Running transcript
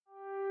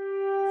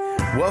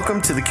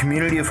Welcome to the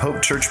Community of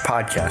Hope Church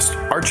podcast.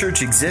 Our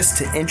church exists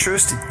to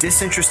interest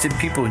disinterested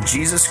people in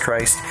Jesus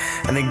Christ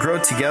and then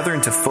grow together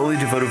into fully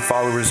devoted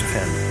followers of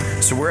Him.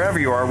 So wherever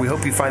you are, we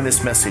hope you find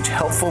this message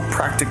helpful,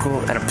 practical,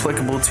 and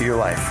applicable to your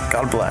life.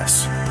 God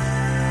bless.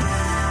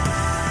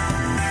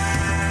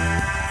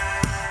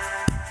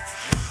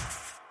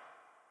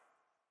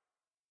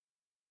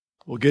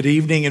 Well, good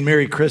evening and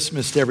Merry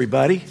Christmas to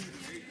everybody.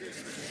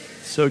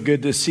 So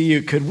good to see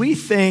you. Could we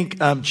thank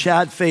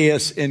Chad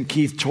Fayes and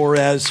Keith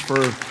Torres for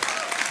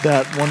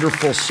that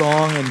wonderful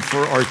song and for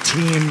our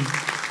team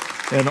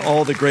and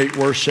all the great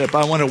worship.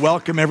 I want to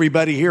welcome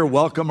everybody here,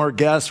 welcome our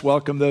guests,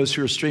 welcome those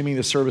who are streaming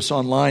the service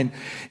online.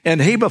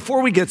 And hey,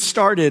 before we get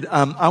started,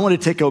 I want to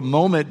take a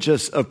moment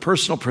just of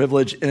personal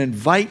privilege and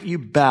invite you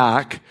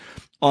back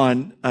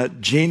on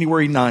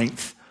January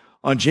 9th.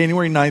 On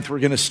January 9th, we're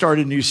going to start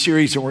a new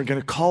series, and we're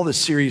going to call the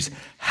series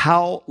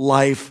How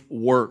Life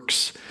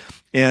Works.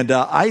 And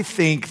I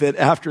think that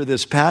after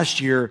this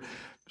past year,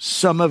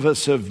 some of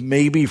us have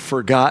maybe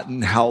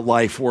forgotten how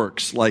life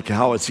works, like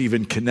how it's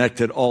even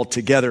connected all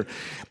together.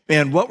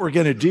 And what we're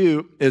going to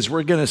do is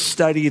we're going to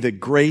study the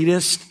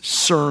greatest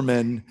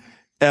sermon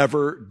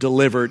ever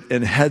delivered.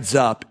 And heads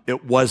up,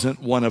 it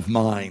wasn't one of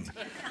mine.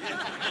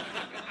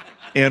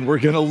 And we're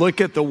going to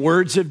look at the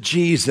words of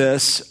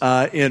Jesus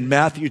in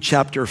Matthew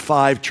chapter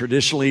 5,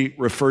 traditionally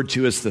referred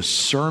to as the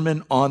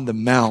Sermon on the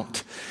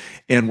Mount.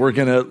 And we're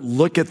going to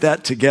look at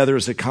that together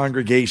as a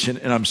congregation,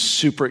 and I'm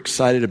super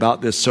excited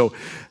about this. So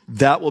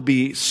that will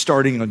be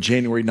starting on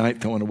January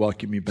 9th. I want to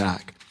welcome you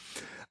back.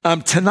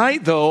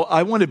 Tonight, though,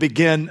 I want to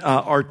begin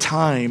our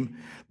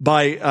time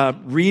by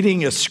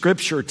reading a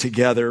scripture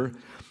together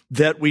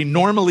that we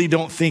normally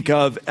don't think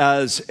of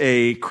as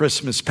a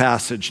Christmas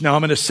passage. Now,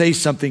 I'm going to say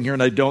something here,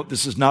 and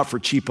this is not for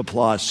cheap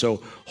applause,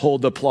 so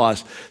hold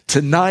applause.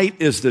 Tonight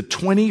is the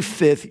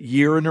 25th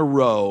year in a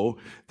row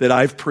that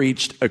I've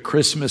preached a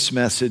Christmas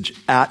message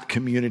at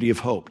Community of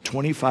Hope.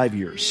 25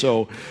 years.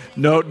 So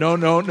no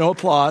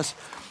applause.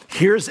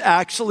 Here's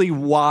actually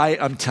why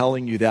I'm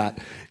telling you that.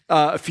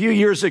 A few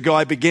years ago,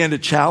 I began to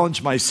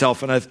challenge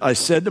myself, and I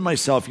said to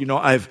myself,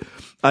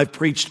 I've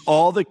preached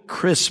all the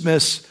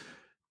Christmas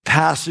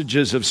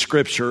passages of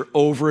Scripture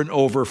over and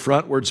over,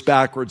 frontwards,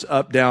 backwards,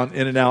 up, down,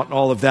 in and out, and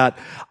all of that.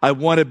 I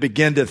want to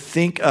begin to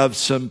think of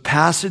some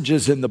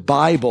passages in the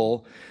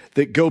Bible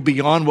that go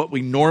beyond what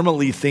we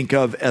normally think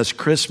of as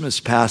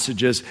Christmas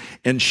passages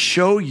and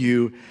show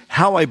you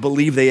how I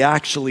believe they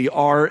actually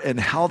are and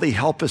how they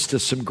help us to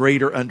some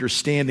greater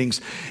understandings.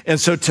 And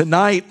so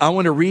tonight, I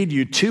want to read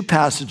you two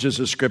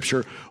passages of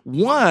Scripture.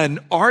 One,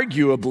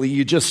 arguably,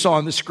 you just saw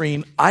on the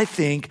screen, I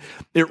think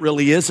it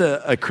really is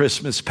a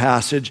Christmas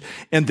passage.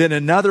 And then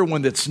another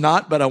one that's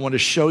not, but I want to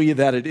show you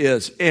that it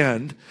is.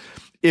 And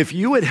if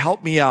you would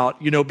help me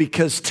out,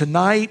 because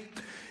tonight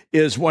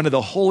is one of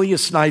the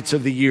holiest nights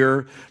of the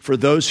year for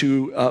those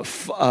who,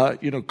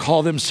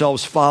 call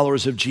themselves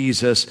followers of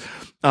Jesus.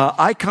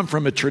 I come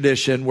from a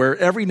tradition where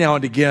every now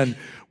and again,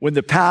 when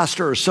the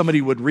pastor or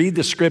somebody would read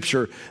the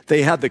scripture,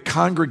 they had the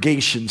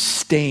congregation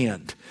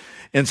stand.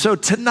 And so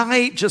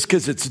tonight, just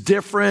because it's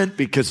different,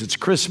 because it's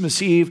Christmas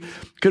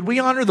Eve, could we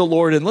honor the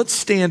Lord and let's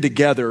stand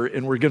together,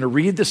 and we're going to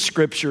read the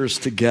scriptures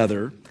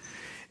together.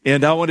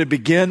 And I want to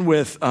begin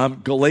with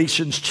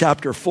Galatians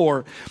chapter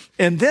 4.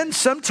 And then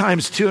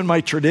sometimes, too, in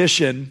my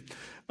tradition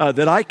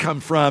that I come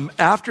from,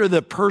 after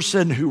the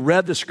person who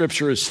read the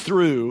scripture is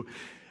through,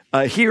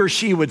 he or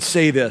she would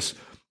say this,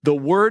 the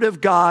word of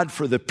God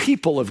for the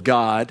people of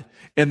God,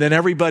 and then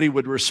everybody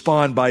would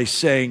respond by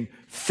saying,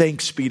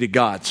 thanks be to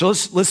God. So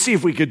let's see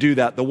if we could do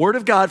that. The word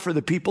of God for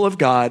the people of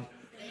God.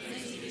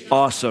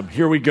 Awesome.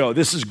 Here we go.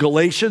 This is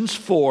Galatians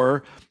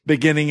 4,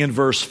 beginning in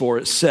verse 4.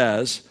 It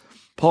says,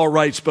 Paul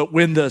writes, but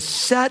when the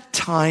set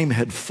time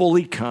had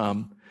fully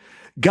come,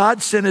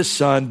 God sent his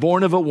son,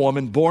 born of a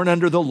woman, born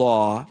under the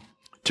law,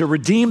 to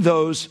redeem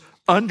those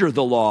under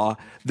the law,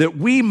 that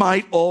we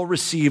might all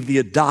receive the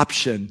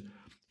adoption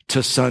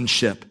to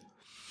sonship.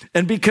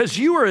 And because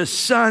you are his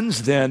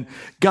sons, then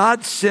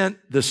God sent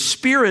the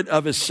Spirit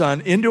of his Son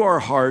into our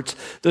hearts,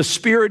 the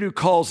Spirit who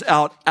calls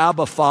out,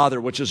 Abba,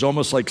 Father, which is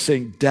almost like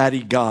saying,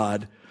 Daddy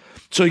God.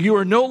 So you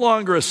are no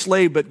longer a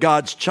slave, but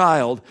God's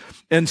child.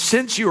 And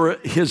since you are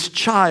his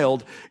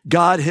child,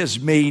 God has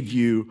made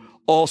you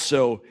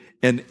also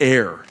an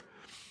heir.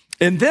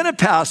 And then a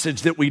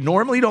passage that we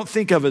normally don't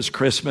think of as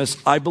Christmas,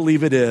 I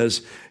believe it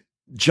is,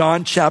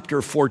 John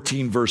chapter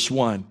 14, verse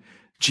 1.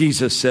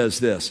 Jesus says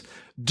this,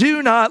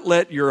 do not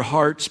let your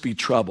hearts be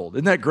troubled.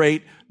 Isn't that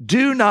great?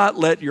 Do not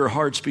let your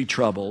hearts be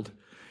troubled.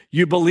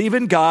 You believe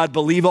in God,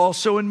 believe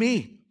also in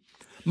me.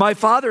 My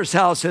Father's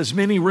house has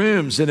many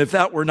rooms, and if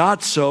that were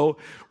not so,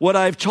 would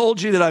I have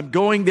told you that I'm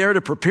going there to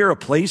prepare a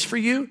place for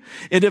you?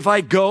 And if I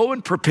go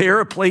and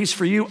prepare a place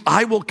for you,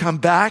 I will come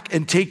back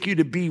and take you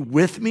to be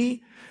with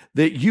me,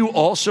 that you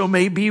also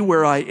may be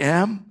where I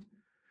am.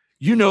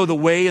 You know the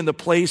way and the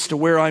place to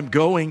where I'm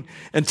going.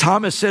 And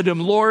Thomas said to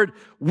him, Lord,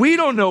 we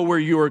don't know where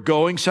you are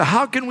going, so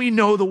how can we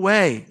know the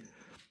way?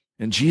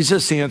 And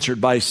Jesus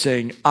answered by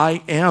saying,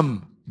 I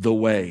am the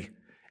way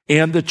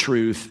and the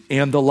truth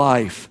and the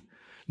life.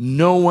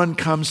 No one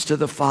comes to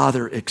the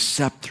Father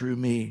except through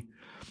me.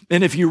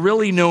 And if you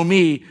really know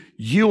me,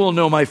 you will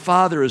know my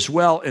Father as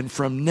well. And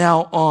from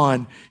now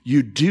on,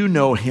 you do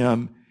know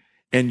him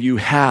and you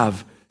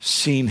have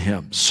seen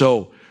him.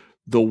 So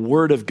the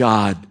word of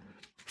God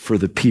for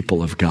the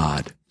people of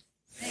God.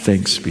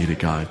 Thanks be to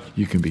God.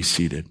 You can be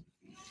seated.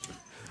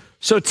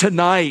 So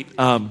tonight,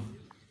 on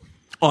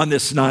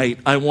this night,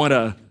 I want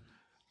to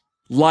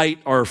light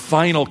our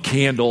final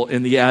candle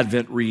in the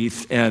Advent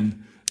wreath.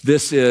 And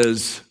this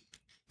is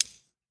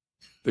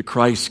the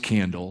Christ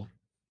candle.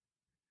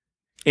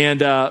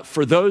 And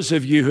for those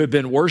of you who have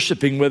been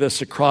worshiping with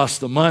us across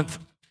the month,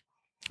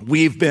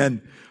 we've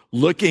been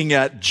looking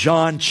at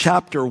John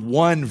chapter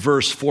 1,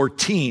 verse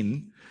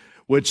 14,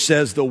 which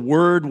says, the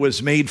Word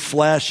was made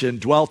flesh and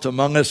dwelt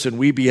among us, and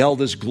we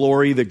beheld his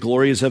glory. The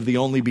glory is of the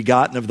only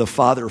begotten of the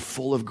Father,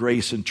 full of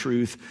grace and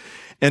truth.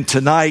 And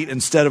tonight,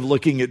 instead of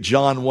looking at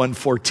John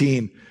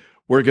 1:14,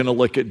 we're going to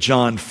look at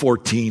John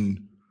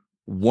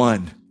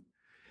 14:1.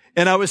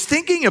 And I was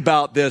thinking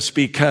about this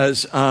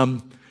because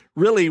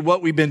really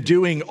what we've been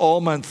doing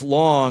all month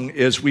long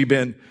is we've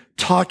been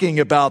talking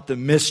about the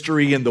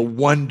mystery and the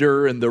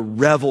wonder and the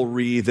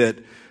revelry that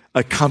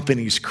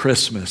accompanies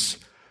Christmas.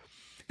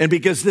 And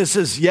because this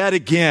is yet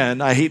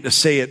again, I hate to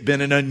say it,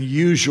 been an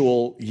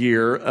unusual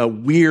year, a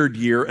weird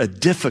year, a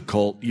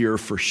difficult year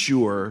for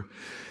sure,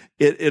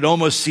 it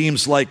almost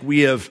seems like we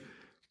have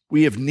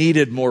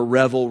needed more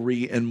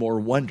revelry and more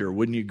wonder.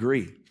 Wouldn't you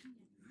agree?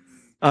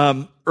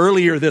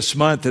 Earlier this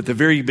month, at the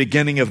very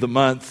beginning of the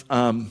month,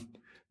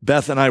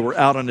 Beth and I were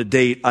out on a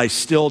date. I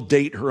still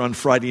date her on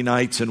Friday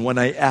nights, and when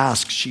I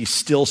ask, she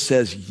still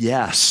says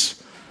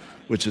yes,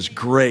 which is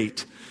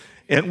great.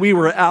 And we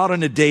were out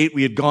on a date.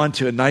 We had gone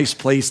to a nice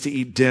place to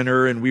eat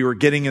dinner, and we were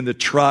getting in the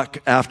truck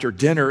after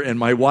dinner, and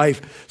my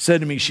wife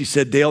said to me, she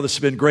said, Dale, this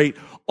has been great.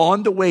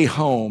 On the way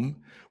home,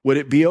 would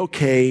it be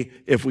okay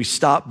if we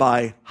stopped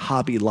by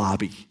Hobby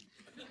Lobby?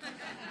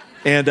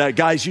 And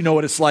guys, you know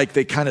what it's like.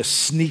 They kind of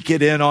sneak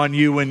it in on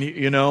you when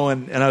and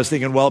I was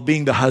thinking, well,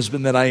 being the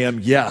husband that I am,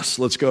 yes,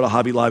 let's go to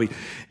Hobby Lobby.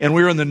 And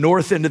we were in the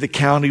north end of the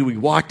county. We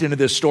walked into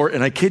this store,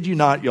 and I kid you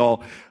not,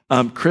 y'all,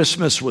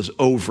 Christmas was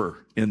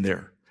over in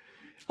there.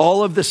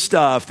 All of the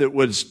stuff that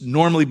would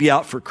normally be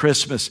out for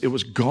Christmas, it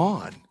was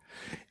gone.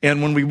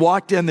 And when we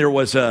walked in, there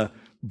was a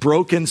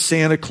broken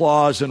Santa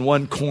Claus in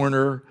one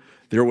corner.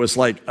 There was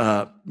like,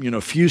 a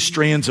few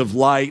strands of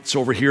lights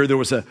over here. There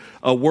was a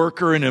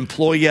worker, an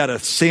employee had a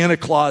Santa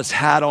Claus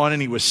hat on,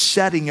 and he was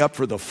setting up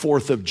for the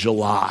 4th of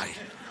July.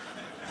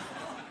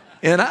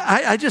 And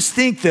I just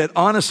think that,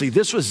 honestly,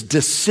 this was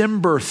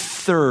December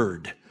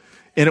 3rd,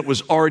 and it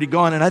was already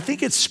gone. And I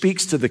think it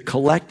speaks to the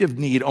collective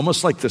need,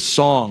 almost like the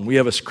song. We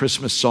have a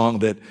Christmas song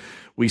that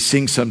we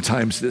sing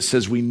sometimes that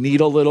says, we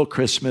need a little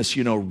Christmas,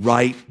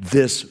 right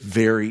this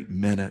very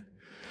minute.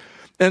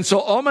 And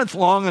so all month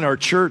long in our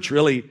church,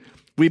 really,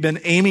 we've been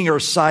aiming our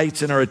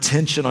sights and our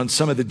attention on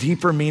some of the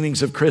deeper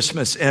meanings of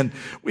Christmas, and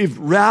we've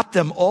wrapped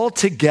them all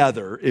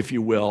together, if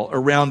you will,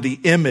 around the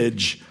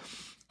image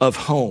of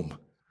home.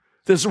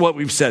 This is what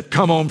we've said,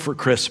 come home for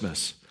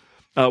Christmas.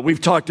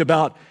 We've talked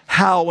about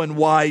how and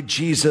why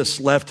Jesus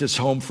left his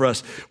home for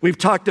us. We've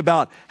talked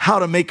about how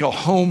to make a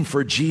home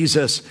for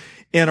Jesus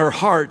in our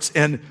hearts.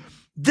 And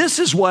this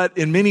is what,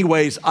 in many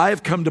ways,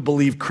 I've come to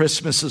believe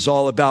Christmas is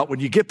all about. When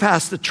you get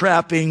past the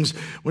trappings,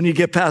 when you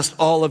get past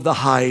all of the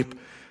hype,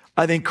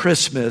 I think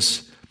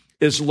Christmas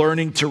is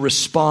learning to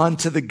respond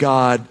to the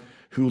God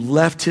who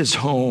left his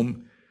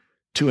home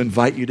to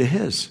invite you to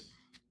his.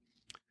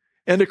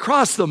 And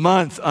across the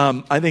month,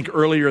 I think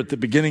earlier at the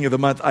beginning of the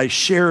month, I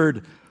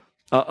shared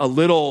a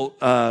little,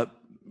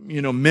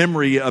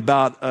 memory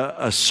about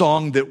a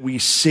song that we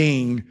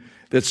sing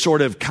that's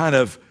sort of kind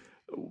of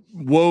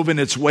woven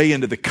its way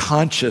into the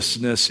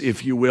consciousness,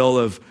 if you will,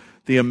 of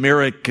the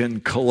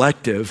American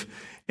collective.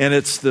 And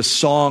it's the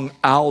song,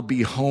 I'll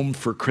Be Home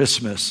for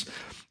Christmas.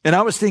 And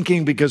I was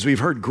thinking, because we've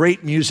heard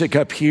great music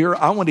up here,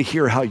 I want to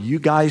hear how you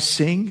guys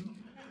sing.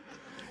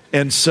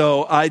 And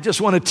so I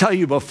just want to tell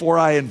you, before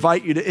I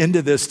invite you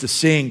into this to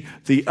sing,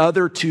 the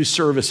other two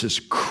services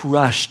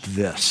crushed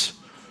this.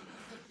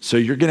 So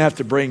you're going to have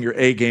to bring your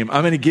A game.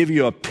 I'm going to give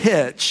you a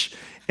pitch,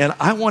 and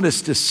I want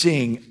us to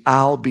sing,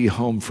 I'll Be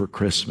Home for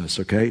Christmas,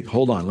 okay?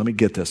 Hold on, let me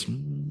get this.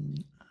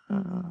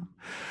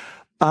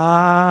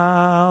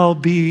 I'll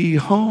be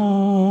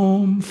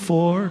home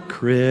for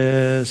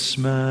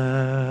Christmas.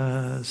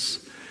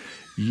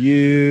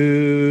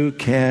 You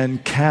can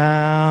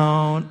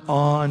count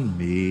on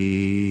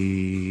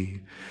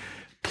me.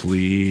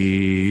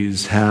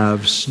 Please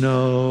have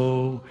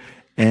snow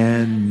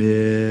and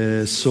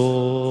mistletoe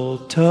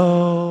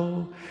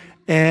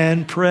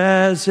and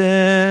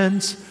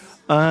presents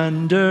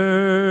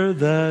under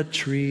the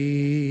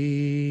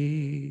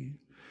tree.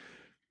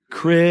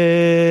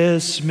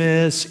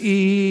 Christmas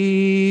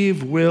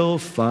Eve will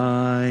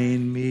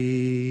find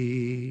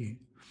me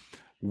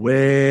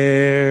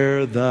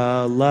where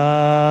the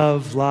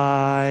love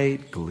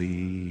light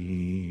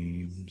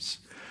gleams.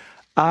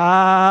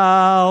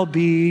 I'll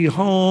be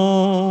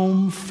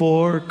home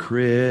for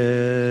Christmas.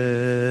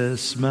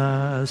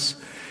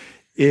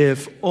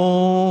 if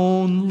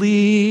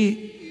only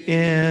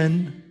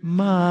in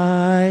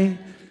my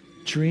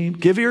dream.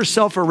 Give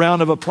yourself a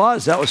round of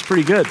applause. That was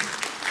pretty good.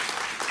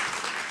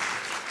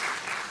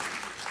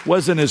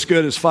 Wasn't as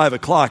good as 5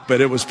 o'clock,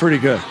 but it was pretty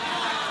good.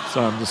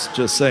 So I'm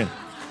just saying.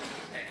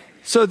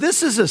 So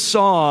this is a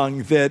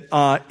song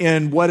that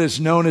in what is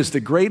known as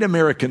the Great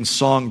American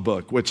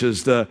Songbook, which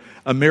is the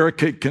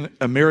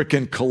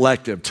American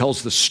Collective,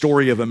 tells the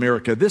story of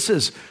America. This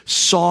is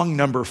song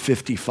number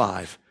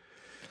 55.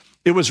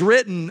 It was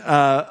written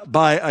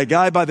by a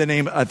guy by the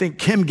name, I think,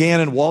 Kim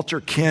Gannon,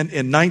 Walter Kent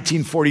in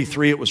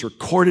 1943. It was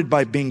recorded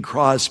by Bing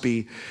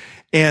Crosby.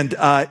 And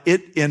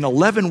it, in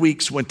 11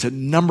 weeks, went to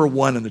number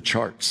 1 in the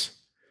charts.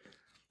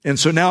 And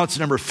so now it's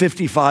number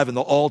 55 in the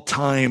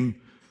all-time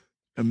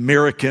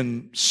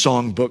American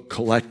Songbook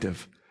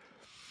Collective.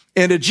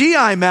 And a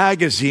GI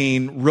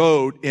magazine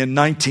wrote in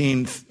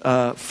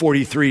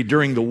 1943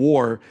 during the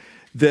war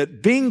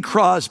that Bing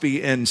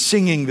Crosby, in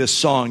singing this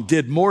song,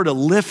 did more to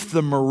lift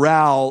the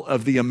morale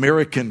of the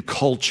American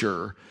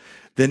culture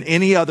than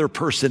any other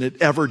person had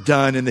ever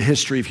done in the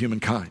history of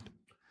humankind.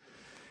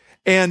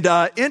 And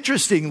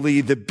interestingly,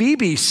 the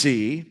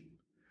BBC,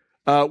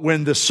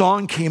 when the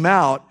song came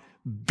out,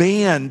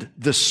 banned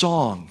the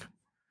song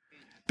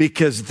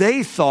because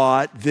they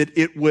thought that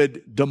it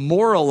would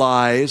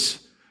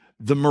demoralize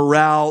the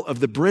morale of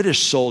the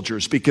British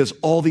soldiers because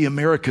all the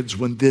Americans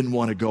would then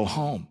want to go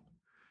home.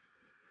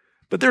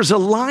 But there's a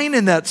line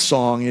in that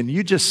song, and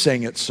you just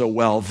sang it so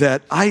well,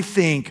 that I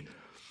think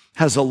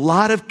has a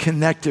lot of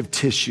connective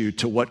tissue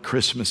to what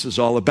Christmas is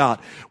all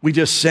about. We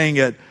just sang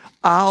it,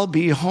 I'll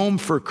be home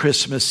for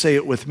Christmas, say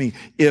it with me,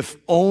 if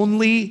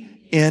only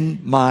in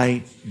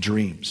my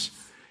dreams.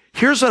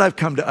 Here's what I've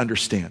come to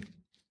understand.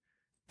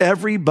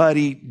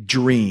 Everybody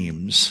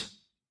dreams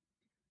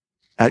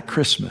at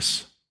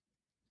Christmas.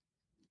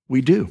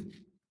 We do.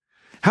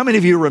 How many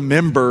of you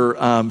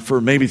remember, for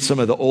maybe some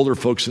of the older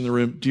folks in the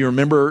room, do you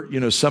remember,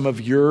 some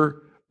of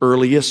your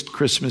earliest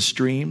Christmas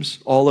dreams?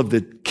 All of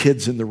the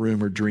kids in the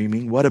room are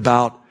dreaming. What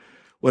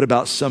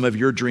about some of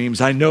your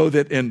dreams? I know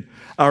that in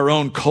our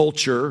own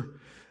culture,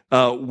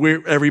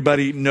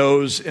 everybody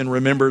knows and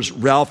remembers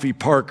Ralphie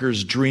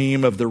Parker's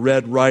dream of the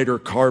Red Ryder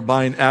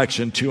carbine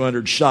action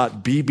 200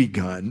 shot BB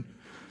gun,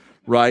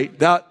 right?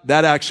 That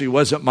actually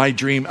wasn't my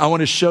dream. I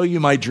want to show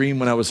you my dream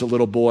when I was a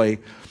little boy.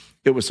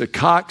 It was a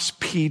Cox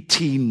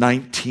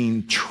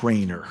PT-19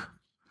 trainer.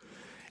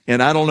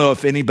 And I don't know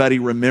if anybody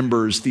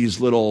remembers these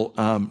little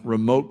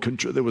remote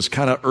control. There was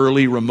kind of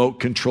early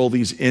remote control,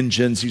 these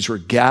engines. These were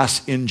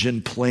gas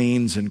engine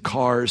planes and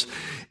cars.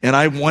 And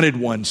I wanted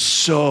one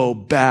so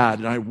bad.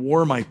 And I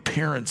wore my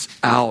parents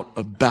out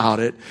about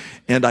it.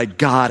 And I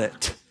got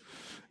it.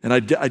 And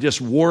I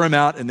just wore them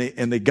out and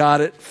they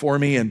got it for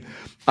me. And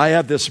I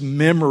have this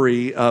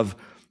memory of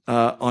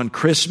on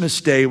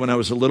Christmas Day when I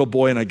was a little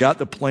boy and I got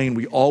the plane,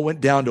 we all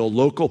went down to a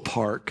local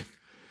park.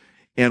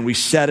 And we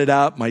set it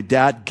up. My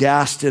dad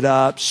gassed it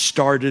up,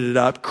 started it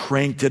up,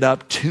 cranked it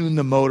up, tuned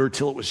the motor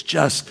till it was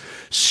just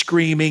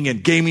screaming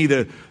and gave me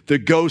the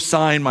go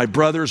sign. My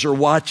brothers are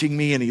watching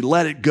me and he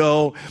let it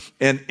go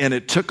and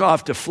it took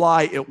off to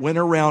fly. It went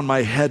around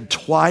my head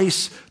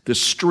twice. The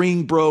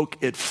string broke.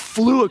 It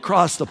flew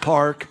across the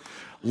park,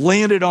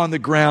 landed on the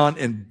ground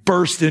and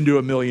burst into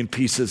a million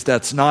pieces.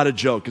 That's not a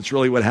joke. It's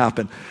really what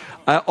happened.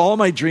 All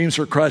my dreams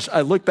were crushed.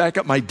 I look back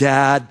at my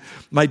dad.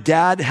 My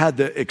dad had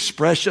the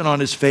expression on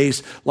his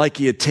face like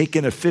he had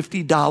taken a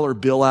 $50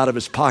 bill out of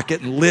his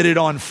pocket and lit it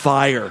on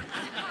fire.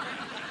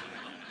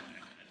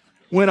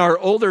 When our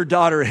older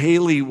daughter,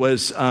 Haley,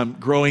 was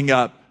growing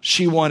up,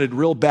 she wanted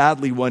real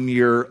badly one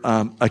year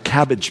a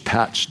Cabbage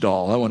Patch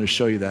doll. I want to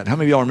show you that. How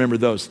many of y'all remember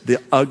those? The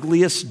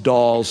ugliest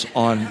dolls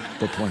on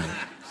the planet.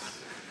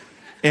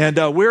 And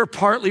we're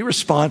partly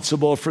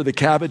responsible for the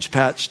Cabbage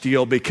Patch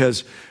deal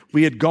because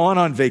we had gone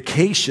on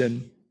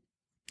vacation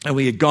and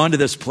we had gone to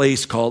this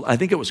place called, I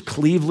think it was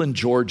Cleveland,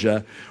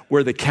 Georgia,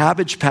 where the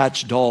Cabbage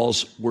Patch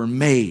dolls were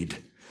made.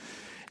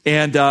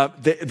 And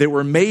they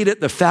were made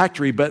at the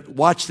factory, but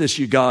watch this,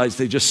 you guys.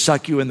 They just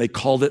suck you in. They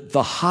called it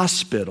the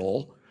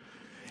hospital.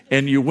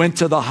 And you went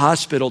to the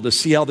hospital to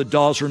see how the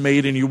dolls were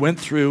made, and you went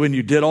through and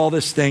you did all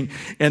this thing.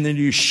 And then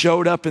you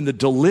showed up in the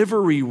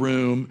delivery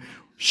room,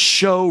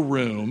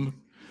 showroom,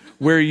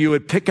 where you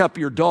would pick up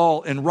your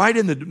doll, and right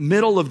in the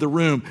middle of the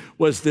room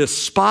was this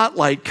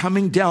spotlight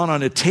coming down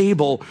on a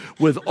table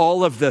with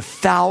all of the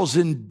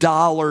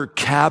 $1,000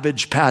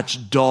 Cabbage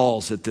Patch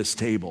dolls at this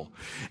table.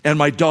 And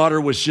my daughter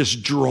was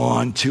just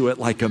drawn to it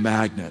like a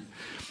magnet.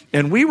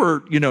 And we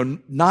were,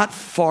 not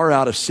far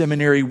out of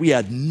seminary. We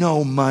had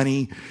no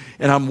money.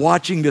 And I'm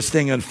watching this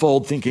thing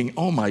unfold thinking,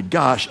 oh my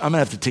gosh, I'm going to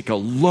have to take a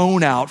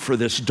loan out for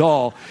this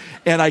doll.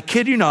 And I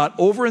kid you not,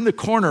 over in the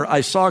corner,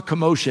 I saw a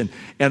commotion.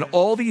 And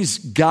all these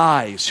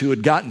guys who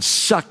had gotten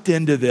sucked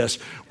into this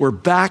were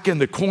back in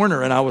the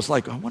corner. And I was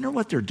like, I wonder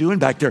what they're doing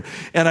back there.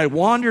 And I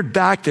wandered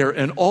back there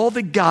and all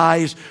the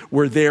guys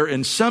were there.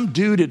 And some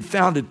dude had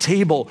found a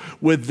table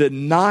with the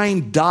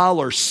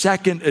 $9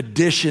 second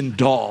edition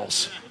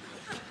dolls.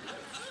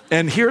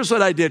 And here's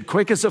what I did.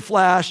 Quick as a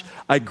flash,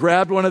 I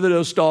grabbed one of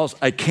those dolls.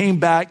 I came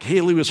back.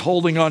 Haley was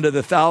holding on to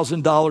the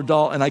 $1,000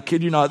 doll. And I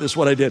kid you not, this is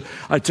what I did.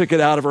 I took it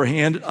out of her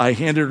hand. I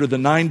handed her the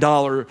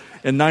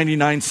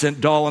 $9.99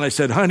 doll. And I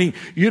said, honey,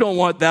 you don't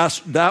want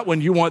that one.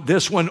 You want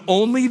this one.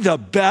 Only the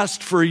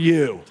best for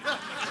you.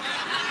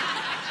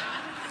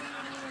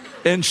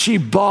 And she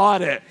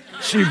bought it.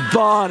 She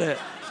bought it.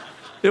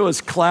 It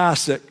was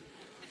classic.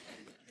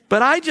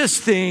 But I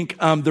just think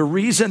the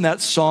reason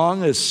that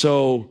song is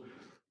so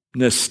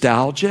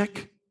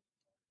nostalgic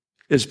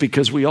is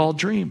because we all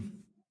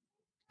dream.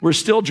 We're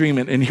still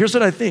dreaming. And here's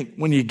what I think.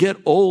 When you get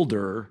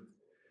older,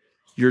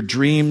 your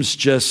dreams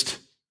just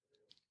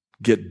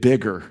get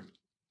bigger.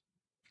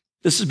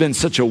 This has been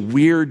such a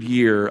weird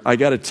year. I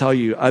got to tell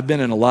you, I've been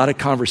in a lot of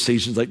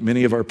conversations like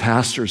many of our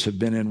pastors have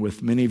been in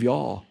with many of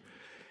y'all.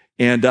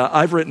 And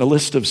I've written a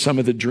list of some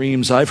of the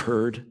dreams I've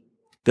heard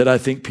that I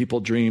think people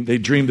dream. They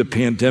dream the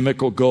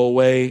pandemic will go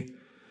away.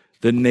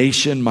 The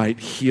nation might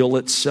heal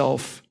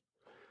itself.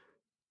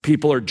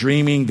 People are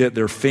dreaming that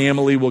their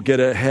family will get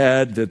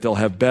ahead, that they'll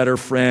have better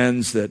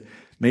friends, that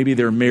maybe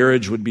their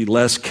marriage would be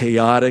less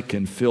chaotic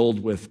and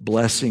filled with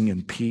blessing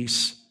and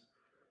peace.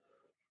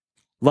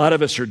 A lot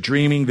of us are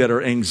dreaming that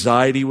our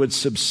anxiety would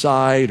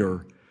subside,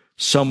 or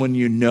someone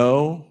you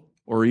know,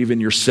 or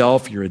even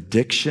yourself, your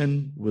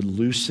addiction would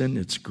loosen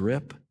its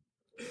grip.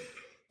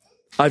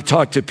 I've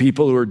talked to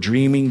people who are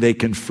dreaming they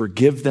can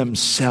forgive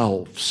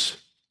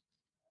themselves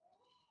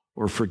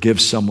or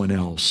forgive someone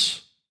else.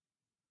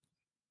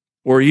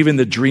 Or even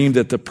the dream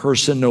that the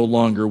person no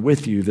longer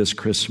with you this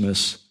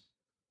Christmas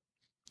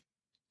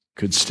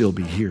could still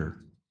be here.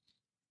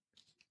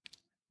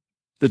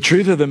 The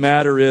truth of the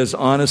matter is,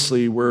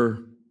 honestly,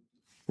 we're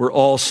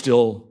all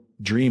still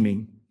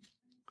dreaming.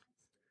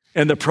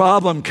 And the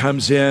problem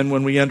comes in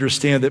when we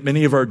understand that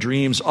many of our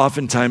dreams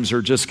oftentimes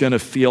are just going to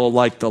feel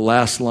like the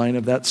last line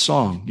of that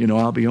song. You know,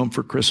 I'll be home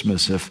for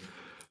Christmas if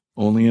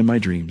only in my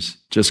dreams.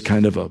 Just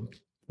kind of a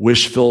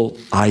wishful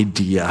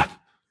idea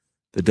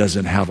that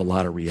doesn't have a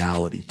lot of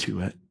reality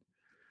to it.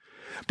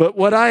 But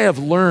what I have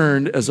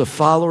learned as a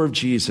follower of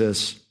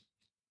Jesus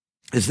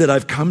is that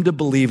I've come to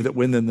believe that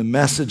within the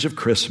message of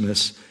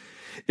Christmas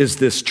is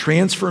this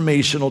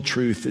transformational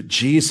truth that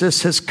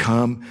Jesus has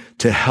come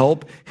to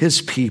help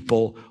his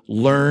people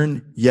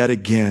learn yet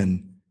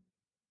again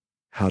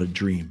how to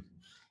dream.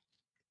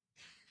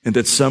 And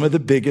that some of the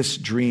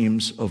biggest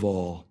dreams of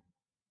all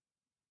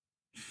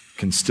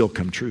can still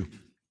come true.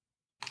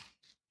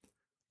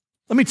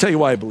 Let me tell you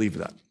why I believe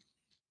that.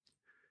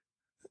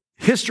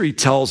 History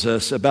tells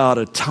us about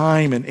a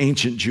time in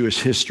ancient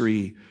Jewish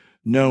history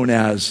known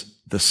as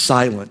the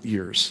silent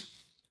years.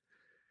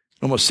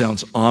 It almost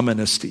sounds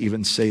ominous to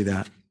even say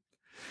that.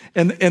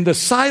 And the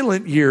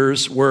silent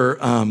years were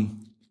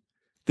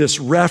this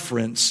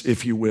reference,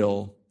 if you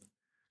will,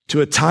 to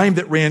a time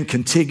that ran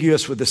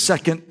contiguous with the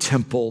Second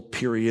Temple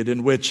period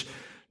in which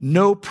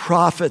no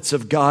prophets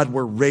of God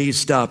were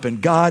raised up,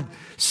 and God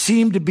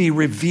seemed to be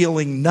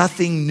revealing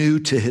nothing new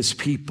to his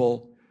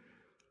people.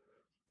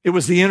 It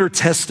was the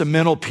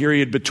intertestamental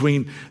period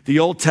between the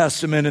Old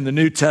Testament and the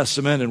New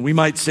Testament, and we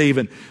might say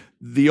even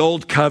the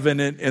Old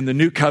Covenant and the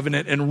New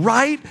Covenant. And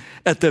right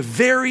at the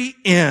very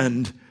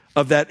end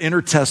of that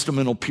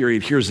intertestamental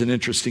period, here's an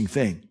interesting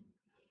thing.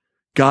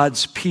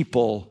 God's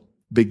people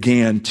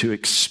began to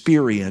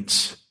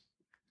experience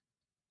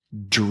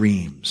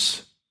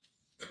dreams.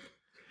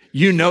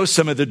 You know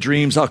some of the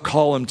dreams, I'll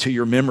call them to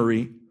your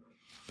memory.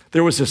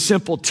 There was a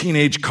simple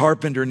teenage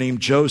carpenter named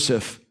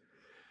Joseph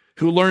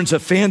who learns a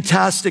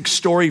fantastic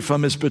story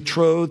from his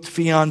betrothed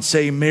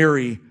fiancée,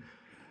 Mary,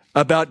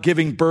 about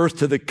giving birth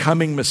to the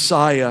coming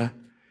Messiah,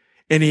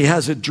 and he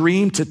has a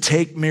dream to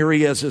take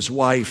Mary as his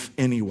wife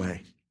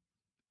anyway.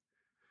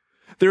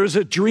 There is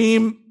a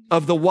dream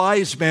of the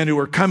wise men who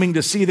are coming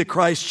to see the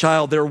Christ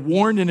child. They're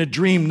warned in a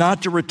dream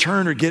not to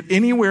return or get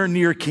anywhere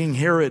near King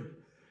Herod.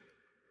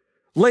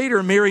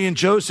 Later, Mary and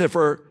Joseph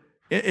are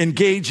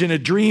engaged in a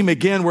dream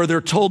again where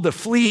they're told to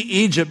flee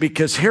Egypt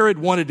because Herod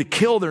wanted to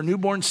kill their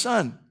newborn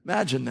son.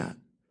 Imagine that.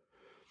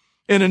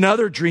 In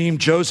another dream,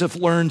 Joseph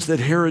learns that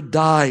Herod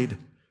died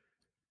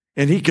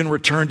and he can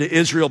return to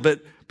Israel.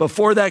 But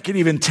before that can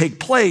even take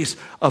place,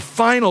 a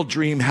final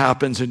dream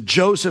happens and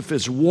Joseph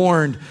is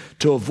warned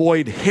to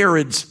avoid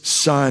Herod's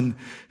son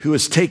who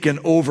has taken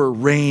over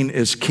reign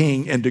as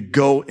king and to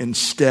go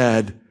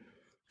instead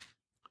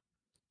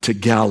to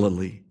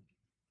Galilee.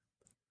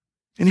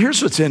 And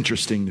here's what's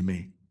interesting to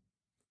me.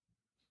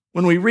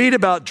 When we read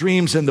about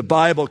dreams in the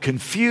Bible,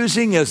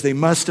 confusing as they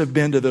must have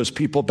been to those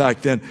people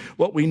back then,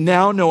 what we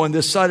now know on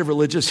this side of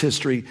religious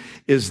history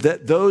is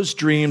that those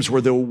dreams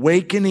were the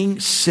awakening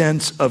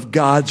sense of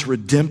God's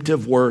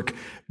redemptive work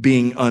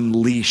being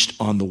unleashed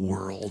on the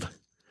world.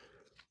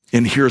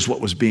 And here's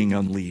what was being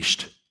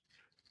unleashed.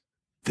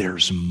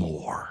 There's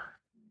more.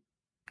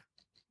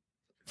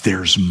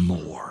 There's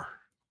more.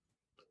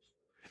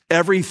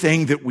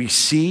 Everything that we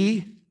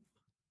see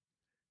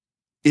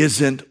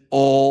isn't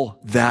all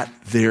that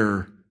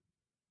there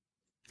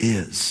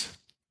is.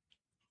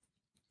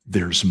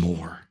 There's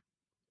more.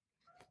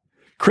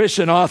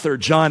 Christian author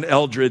John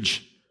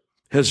Eldredge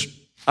has,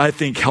 I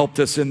think, helped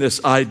us in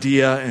this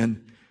idea.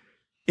 And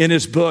in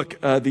his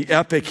book, The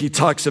Epic, he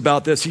talks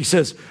about this. He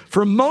says,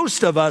 for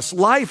most of us,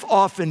 life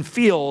often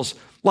feels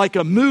like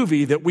a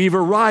movie that we've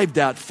arrived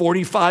at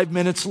 45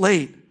 minutes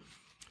late.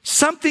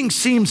 Something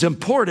seems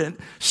important,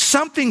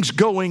 something's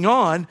going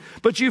on,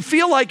 but you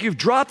feel like you've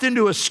dropped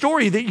into a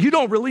story that you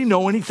don't really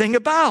know anything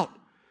about.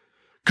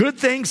 Good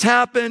things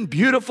happen,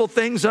 beautiful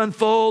things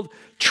unfold,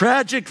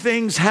 tragic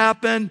things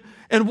happen.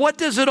 And what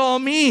does it all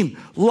mean?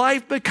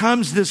 Life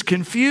becomes this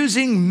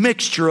confusing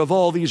mixture of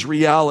all these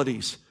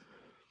realities.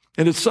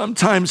 And it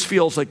sometimes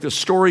feels like the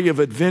story of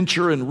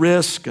adventure and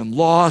risk and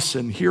loss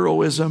and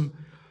heroism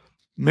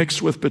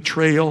mixed with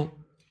betrayal,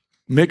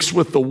 mixed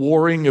with the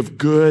warring of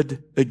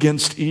good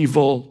against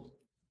evil.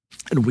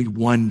 And we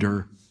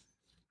wonder,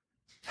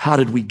 how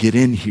did we get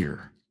in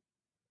here?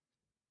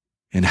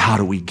 And how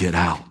do we get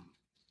out?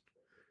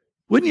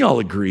 Wouldn't you all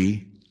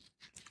agree?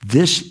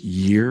 This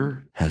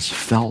year has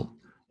felt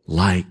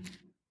like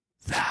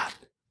that.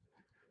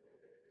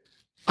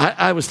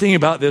 I was thinking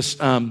about this.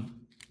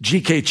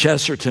 G.K.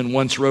 Chesterton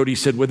once wrote, he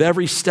said, with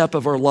every step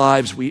of our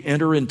lives, we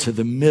enter into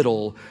the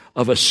middle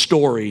of a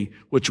story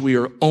which we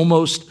are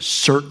almost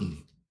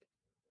certain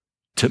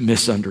to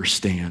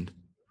misunderstand.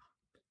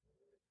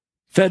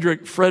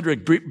 Frederick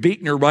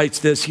Buechner writes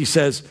this. He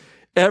says,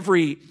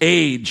 every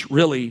age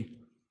really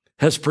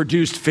has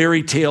produced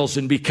fairy tales,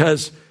 and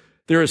because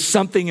there is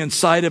something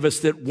inside of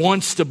us that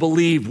wants to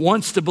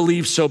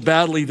believe so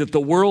badly that the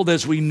world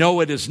as we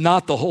know it is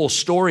not the whole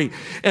story.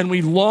 And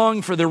we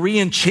long for the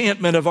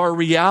reenchantment of our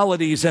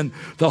realities and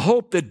the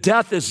hope that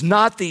death is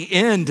not the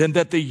end and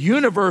that the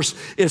universe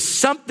is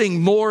something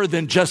more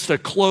than just a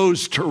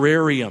closed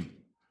terrarium.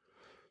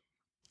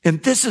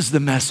 And this is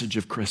the message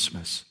of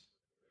Christmas.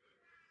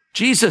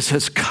 Jesus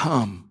has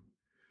come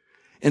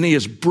and he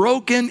has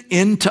broken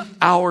into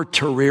our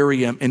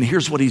terrarium. And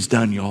here's what he's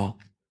done, y'all.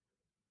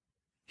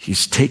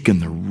 He's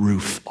taken the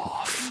roof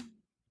off,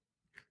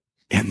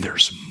 and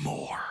there's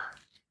more.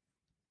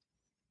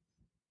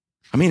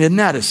 I mean, isn't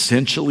that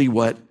essentially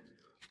what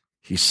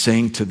he's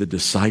saying to the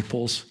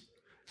disciples?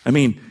 I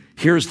mean,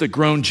 here's the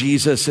grown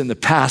Jesus in the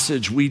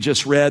passage we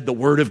just read, the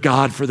word of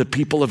God for the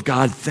people of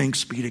God.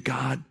 Thanks be to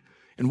God.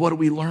 And what do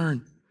we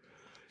learn?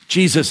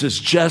 Jesus has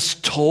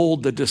just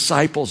told the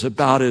disciples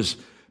about his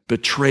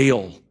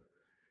betrayal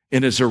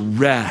and his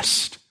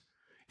arrest,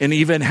 and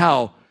even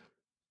how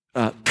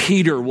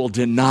Peter will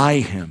deny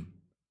him.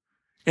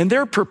 And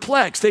they're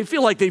perplexed. They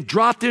feel like they've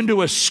dropped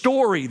into a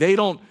story they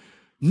don't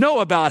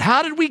know about.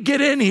 How did we get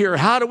in here?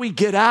 How do we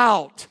get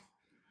out?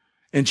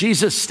 And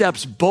Jesus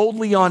steps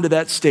boldly onto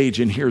that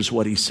stage, and here's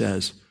what he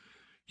says.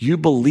 You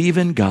believe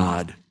in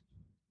God,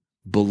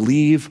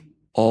 believe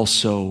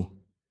also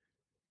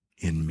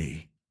in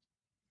me.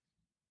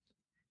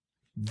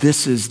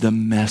 This is the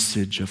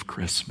message of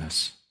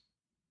Christmas.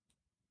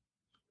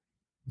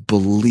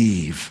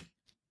 Believe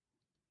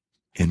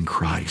in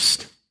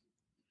Christ.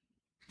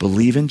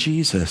 Believe in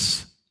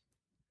Jesus.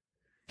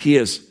 He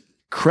has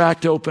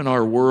cracked open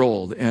our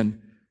world and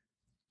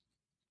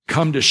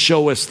come to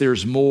show us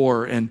there's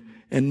more. And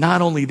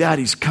not only that,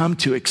 he's come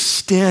to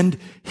extend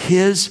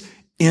his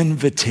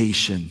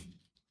invitation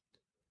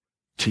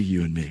to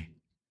you and me.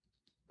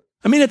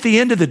 I mean, at the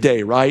end of the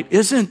day, right?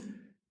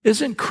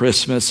 Isn't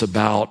Christmas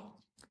about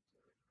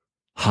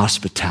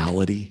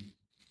hospitality?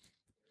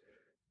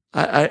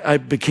 I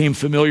became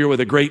familiar with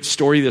a great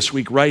story this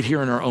week right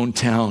here in our own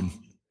town.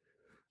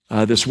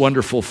 This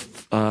wonderful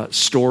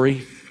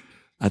story.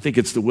 I think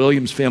it's the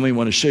Williams family. I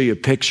want to show you a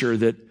picture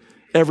that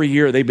every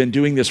year they've been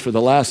doing this for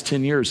the last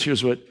 10 years.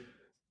 Here's what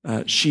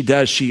she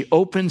does. She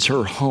opens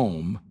her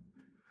home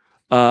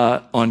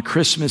on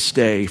Christmas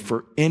Day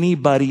for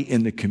anybody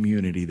in the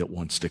community that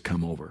wants to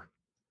come over.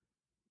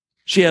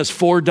 She has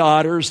 4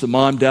 daughters, the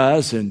mom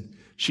does, and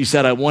she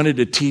said, I wanted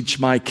to teach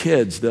my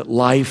kids that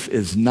life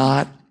is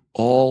not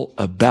all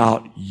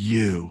about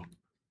you.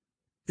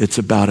 It's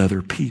about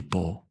other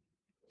people.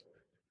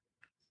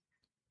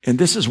 And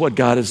this is what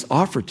God has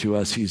offered to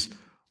us. He's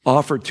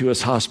offered to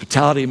us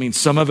hospitality. I mean,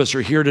 some of us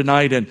are here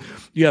tonight and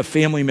you have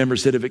family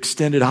members that have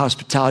extended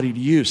hospitality to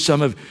you.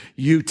 Some of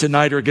you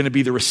tonight are going to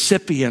be the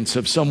recipients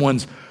of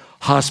someone's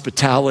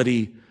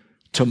hospitality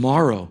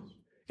tomorrow.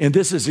 And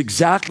this is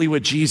exactly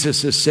what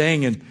Jesus is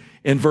saying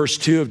in verse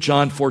 2 of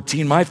John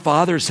 14. My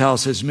Father's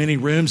house has many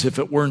rooms. If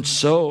it weren't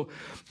so,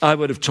 I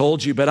would have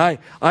told you, but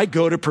I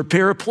go to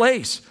prepare a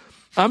place.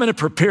 I'm going to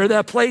prepare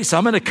that place.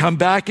 I'm going to come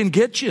back and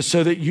get you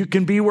so that you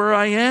can be where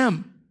I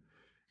am.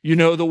 You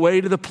know the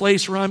way to the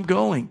place where I'm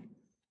going.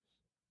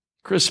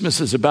 Christmas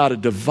is about a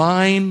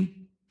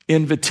divine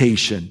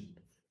invitation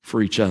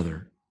for each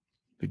other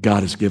that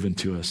God has given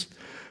to us.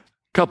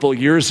 A couple of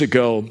years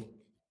ago,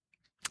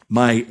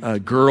 my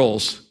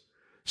girls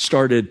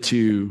started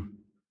to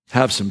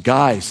have some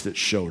guys that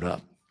showed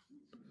up.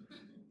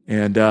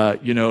 And,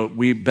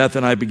 Beth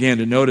and I began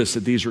to notice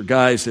that these were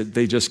guys that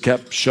they just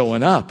kept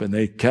showing up and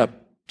they kept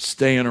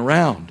staying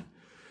around.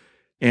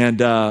 And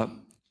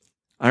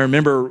I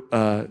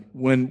remember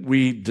when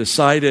we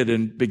decided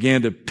and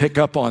began to pick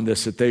up on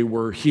this, that they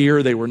were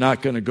here, they were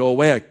not going to go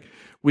away.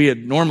 We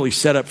had normally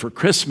set up for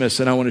Christmas,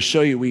 and I want to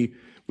show you, we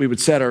would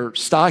set our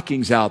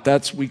stockings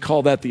out. We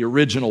call that the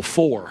original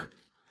 4.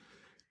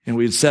 And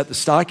we'd set the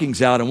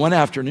stockings out, and one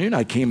afternoon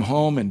I came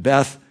home, and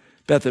Beth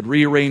had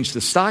rearranged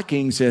the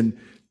stockings, and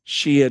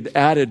she had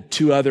added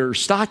 2 other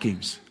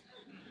stockings.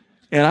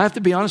 And I have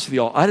to be honest with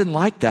y'all, I didn't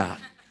like that.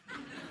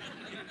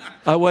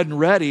 I wasn't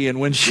ready, and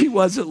when she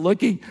wasn't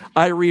looking,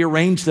 I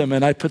rearranged them,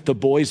 and I put the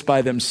boys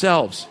by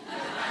themselves.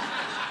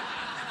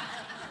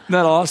 Isn't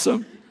that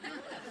awesome?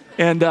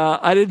 And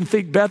I didn't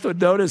think Beth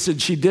would notice,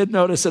 and she did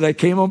notice, and I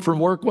came home from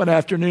work one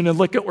afternoon, and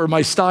look at where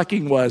my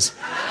stocking was.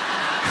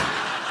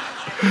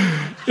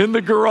 In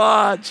the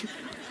garage.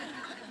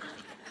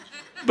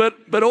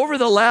 But over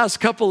the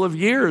last couple of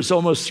years,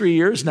 almost 3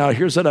 years now,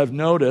 here's what I've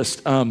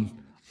noticed.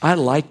 I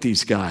like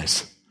these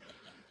guys.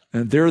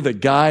 And they're the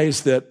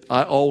guys that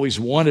I always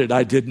wanted.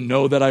 I didn't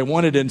know that I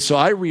wanted. And so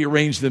I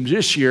rearranged them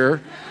this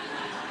year.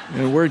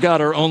 And we've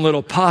got our own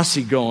little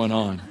posse going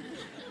on.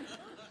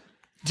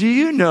 Do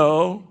you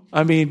know,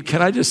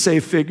 can I just say,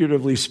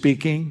 figuratively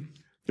speaking,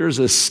 there's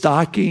a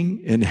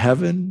stocking in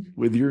heaven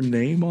with your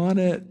name on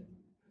it?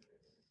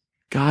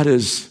 God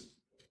is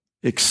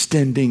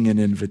extending an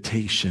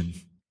invitation.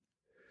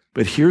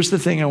 But here's the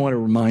thing I want to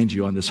remind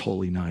you on this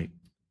holy night.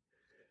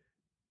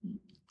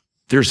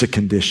 There's a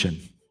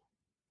condition.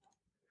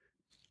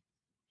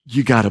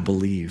 You got to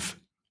believe.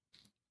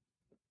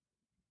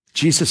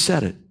 Jesus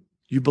said it.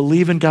 You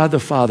believe in God the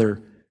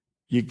Father,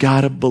 you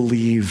got to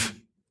believe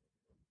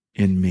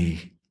in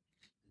me.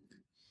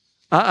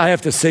 I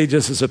have to say,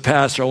 just as a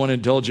pastor, I want to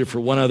indulge you for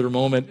one other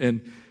moment.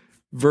 In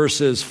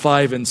verses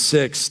 5 and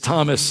 6,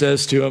 Thomas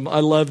says to him, I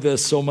love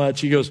this so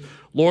much. He goes,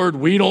 Lord,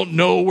 we don't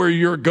know where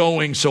you're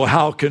going, so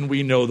how can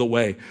we know the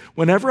way?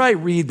 Whenever I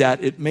read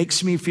that, it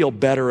makes me feel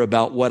better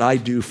about what I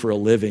do for a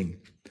living.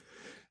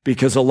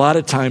 Because a lot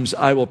of times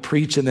I will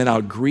preach and then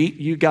I'll greet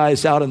you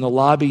guys out in the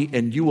lobby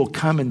and you will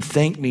come and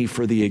thank me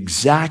for the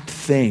exact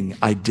thing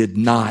I did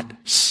not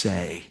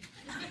say.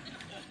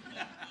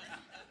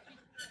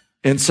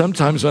 And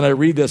sometimes when I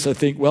read this, I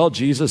think, well,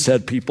 Jesus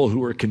had people who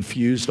were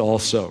confused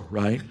also,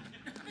 right?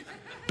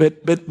 But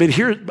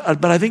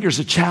I think there's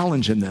a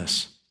challenge in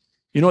this.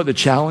 You know what the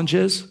challenge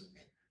is?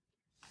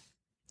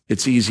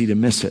 It's easy to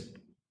miss it.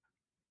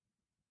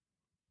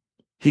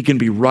 He can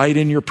be right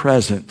in your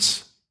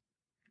presence,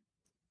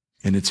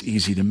 and it's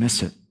easy to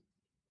miss it.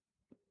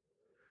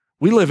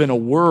 We live in a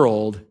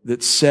world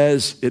that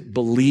says it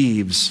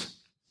believes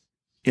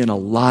in a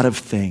lot of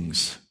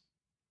things.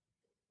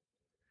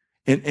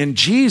 And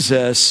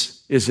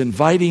Jesus is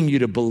inviting you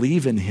to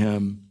believe in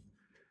him,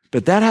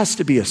 but that has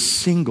to be a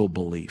single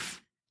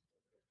belief,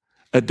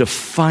 a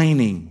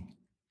defining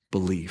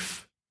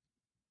belief,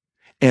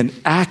 an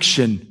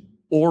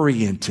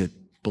action-oriented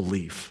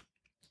belief.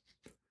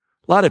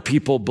 A lot of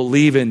people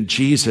believe in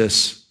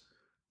Jesus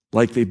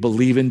like they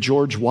believe in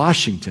George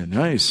Washington.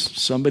 He's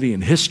somebody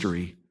in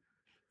history,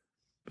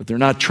 but they're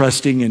not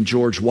trusting in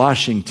George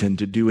Washington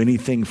to do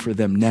anything for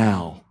them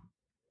now.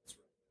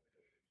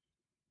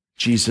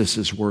 Jesus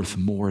is worth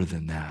more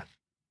than that.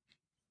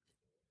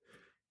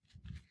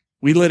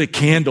 We lit a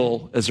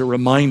candle as a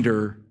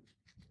reminder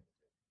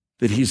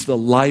that he's the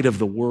light of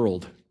the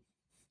world,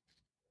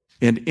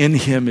 and in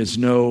him is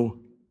no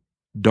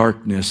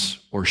darkness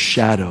or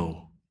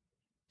shadow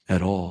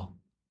at all.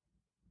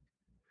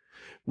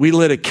 We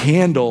lit a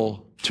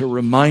candle to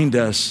remind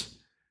us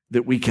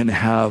that we can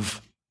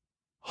have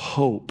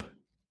hope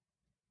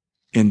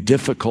in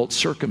difficult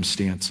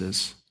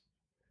circumstances,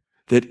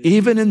 that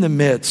even in the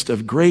midst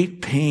of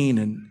great pain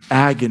and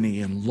agony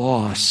and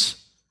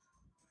loss,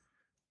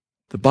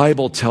 the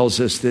Bible tells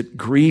us that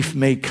grief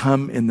may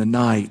come in the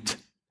night,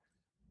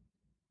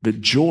 but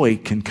joy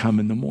can come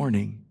in the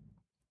morning.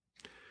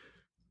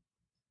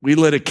 We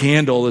lit a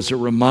candle as a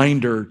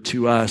reminder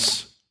to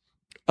us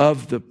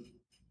of the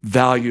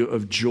value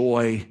of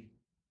joy,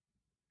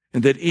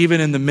 and that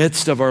even in the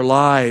midst of our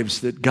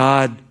lives, that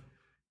God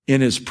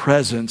in his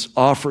presence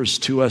offers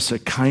to us a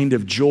kind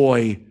of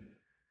joy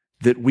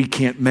that we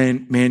can't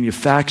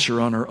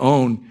manufacture on our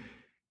own.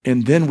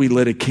 And then we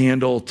lit a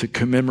candle to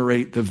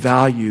commemorate the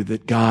value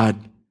that God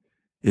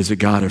is a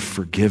God of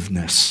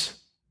forgiveness,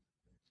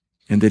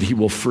 and that he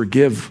will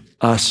forgive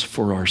us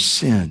for our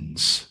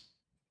sins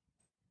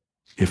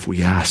if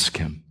we ask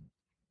him.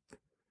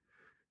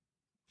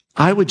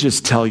 I would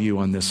just tell you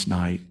on this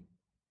night,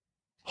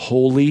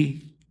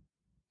 holy,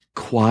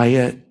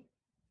 quiet,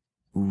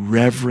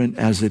 reverent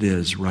as it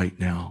is right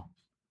now,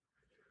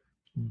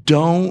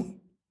 don't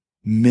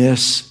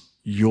miss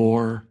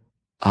your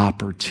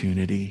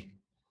opportunity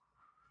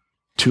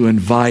to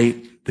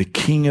invite the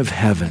King of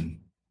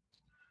Heaven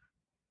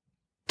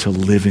to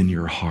live in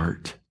your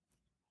heart.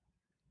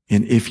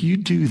 And if you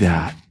do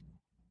that,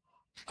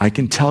 I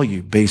can tell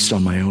you, based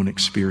on my own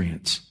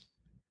experience,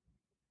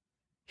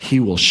 he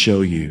will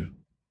show you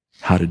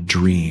how to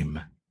dream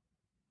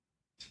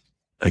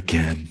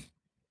again.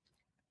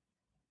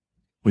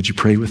 Would you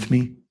pray with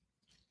me?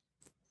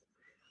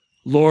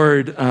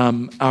 Lord,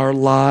 our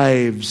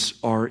lives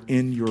are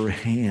in your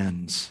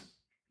hands.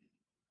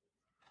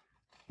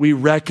 We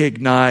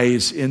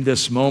recognize in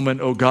this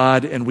moment, oh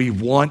God, and we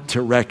want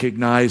to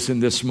recognize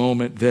in this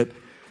moment that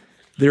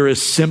there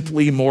is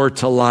simply more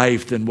to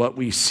life than what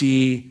we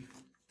see,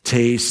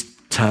 taste,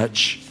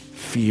 touch,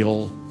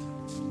 feel,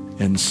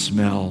 and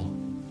smell.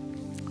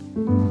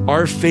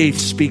 Our faith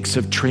speaks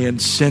of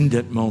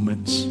transcendent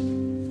moments.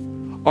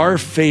 Our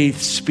faith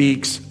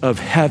speaks of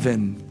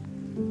heaven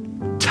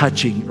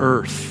touching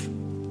earth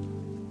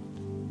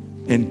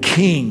and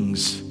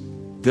kings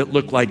that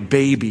look like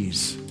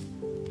babies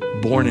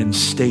born in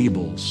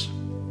stables.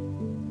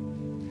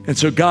 And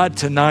so God,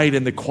 tonight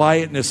in the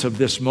quietness of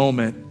this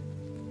moment,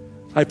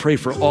 I pray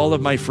for all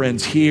of my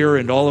friends here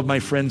and all of my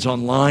friends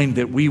online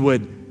that we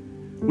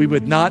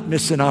would not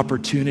miss an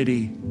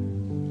opportunity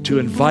to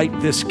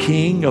invite this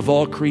King of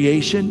all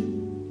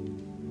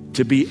creation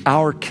to be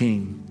our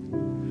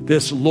King,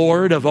 this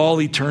Lord of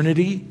all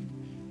eternity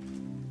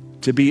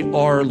to be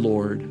our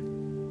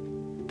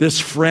Lord, this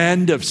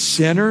friend of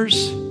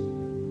sinners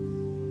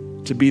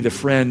to be the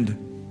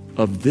friend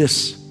of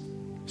this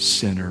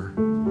sinner.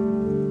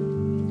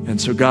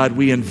 And so, God,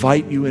 we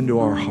invite you into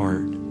our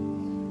heart.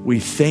 We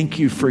thank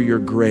you for your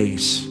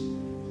grace,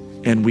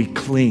 and we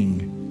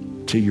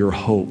cling to your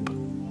hope.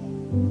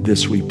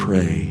 This we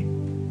pray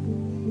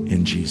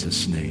in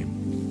Jesus' name.